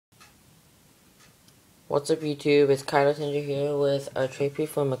What's up YouTube, it's Kaido Tinger here with a Tradeproof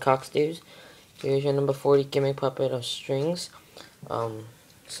from Makoxdues. Here's your number 40 gimmick puppet of strings.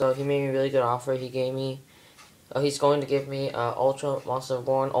 So he made me a really good offer. He gave me, he's going to give me Ultra Monster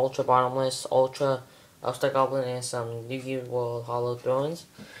Born, Ultra Bottomless, Ultra Star Goblin, and some Yu-Gi-Oh! World Hollow Throw-ins.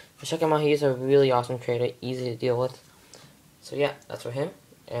 Check him out, he's a really awesome trader, easy to deal with. So yeah, that's for him,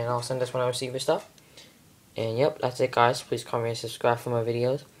 and I'll send this when I receive his stuff. And yep, that's it guys, please comment and subscribe for my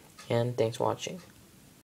videos, and thanks for watching.